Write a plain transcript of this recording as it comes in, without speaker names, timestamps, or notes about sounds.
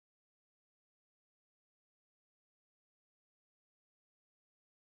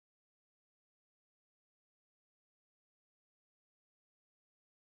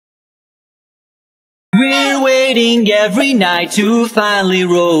waiting every night to finally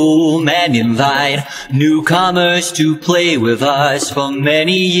roam and invite newcomers to play with us. For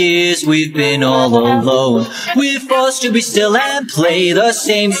many years we've been all alone. We're forced to be still and play the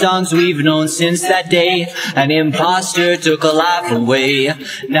same songs we've known since that day. An imposter took a life away.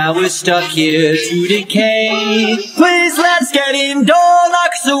 Now we're stuck here to decay. Please let's get in, don't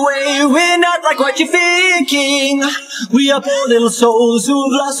lock us away. We're not like what you're thinking. We are poor little souls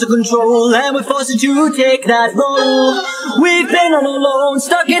who've lost the control, and we're forced to take that role. We've been all alone,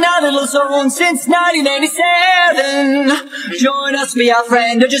 stuck in our little zone since 1987. Join us, be our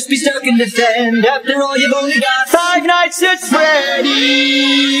friend, or just be stuck and defend. After all, you've only got 5 nights at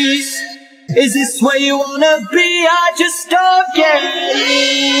Freddy's. Is this where you wanna be? I just don't get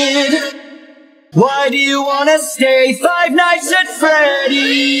it. Why do you wanna stay 5 nights at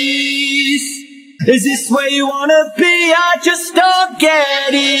Freddy's? Is this where you wanna be? I just don't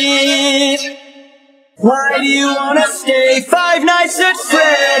get it. Why do you wanna stay 5 nights at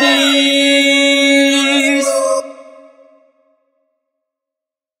Freddy's?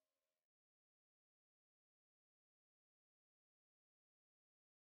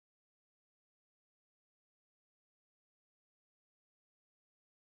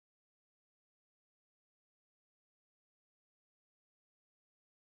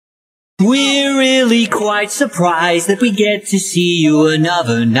 We're really quite surprised that we get to see you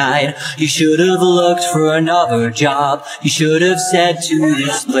another night. You should have looked for another job. You should have said to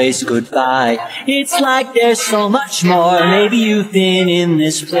this place goodbye. It's like there's so much more. Maybe you've been in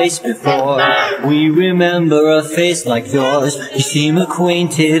this place before. We remember a face like yours. You seem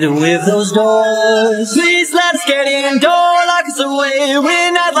acquainted with those doors. Please let's get in, don't lock us away.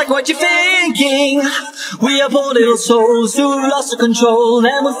 We're not like what you're thinking. We are poor little souls who lost the control,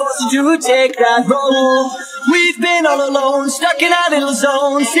 and we're forced to take that role. We've been all alone, stuck in our little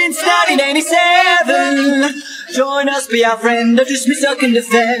zone since 1987. Join us, be our friend, or just be stuck and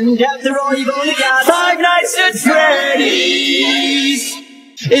defend. After all, you've only got 5 nights at Freddy's.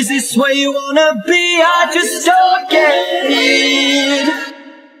 Is this where you wanna be? I just don't get it.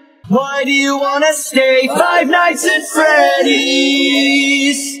 Why do you wanna stay 5 nights at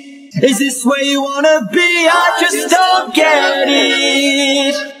Freddy's? Is this where you wanna be? I just don't get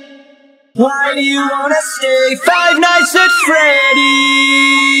it. Why do you wanna stay 5 nights at Freddy's?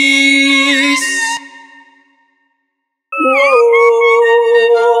 Whoa.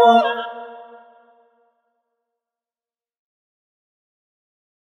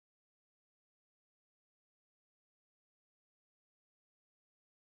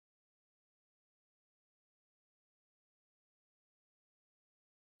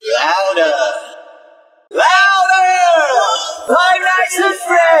 Louder! Louder! 5 nights at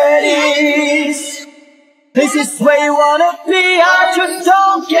Freddy's. Is this where you wanna be? I just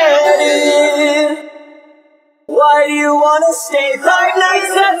don't get it. Why do you wanna stay 5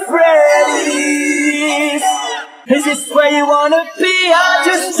 nights at Freddy's? Is this where you wanna be? I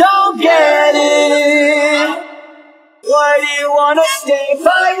just don't get it. Why do you wanna stay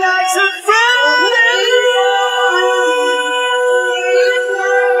 5 nights at Freddy's?